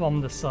coming from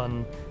the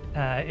sun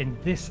in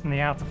the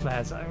outer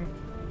flare zone,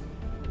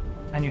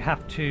 and you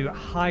have to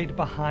hide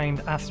behind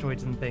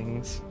asteroids and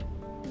things,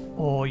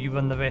 or you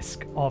run the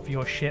risk of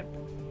your ship,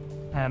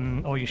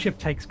 or your ship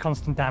takes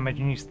constant damage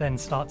and you then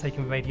start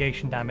taking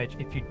radiation damage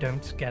if you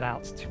don't get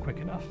out too quick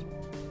enough.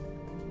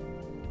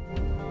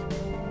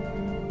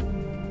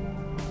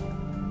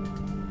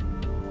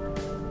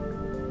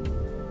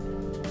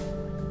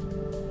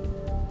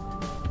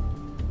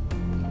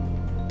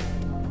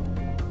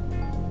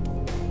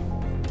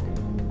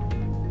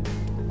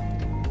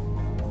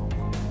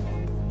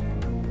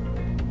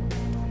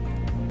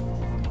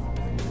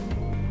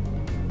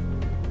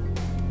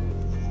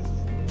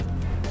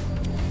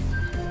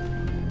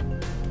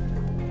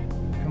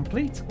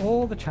 Complete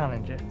all the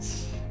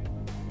challenges.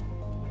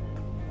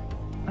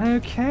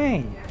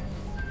 Okay.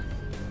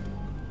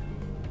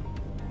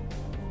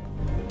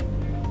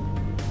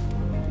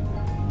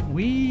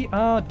 We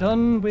are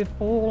done with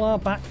all our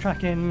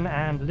backtracking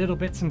and little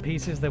bits and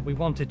pieces that we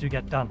wanted to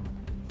get done.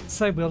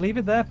 So we'll leave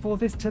it there for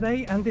this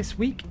today and this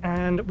week,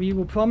 and we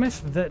will promise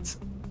that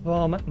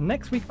from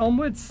next week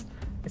onwards,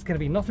 it's going to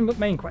be nothing but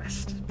main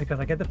quest, because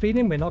I get the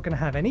feeling we're not going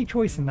to have any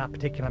choice in that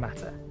particular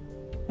matter.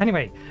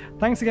 Anyway,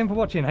 thanks again for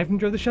watching. I hope you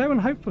enjoyed the show, and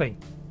hopefully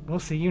we'll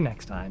see you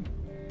next time.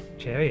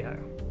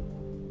 Cheerio.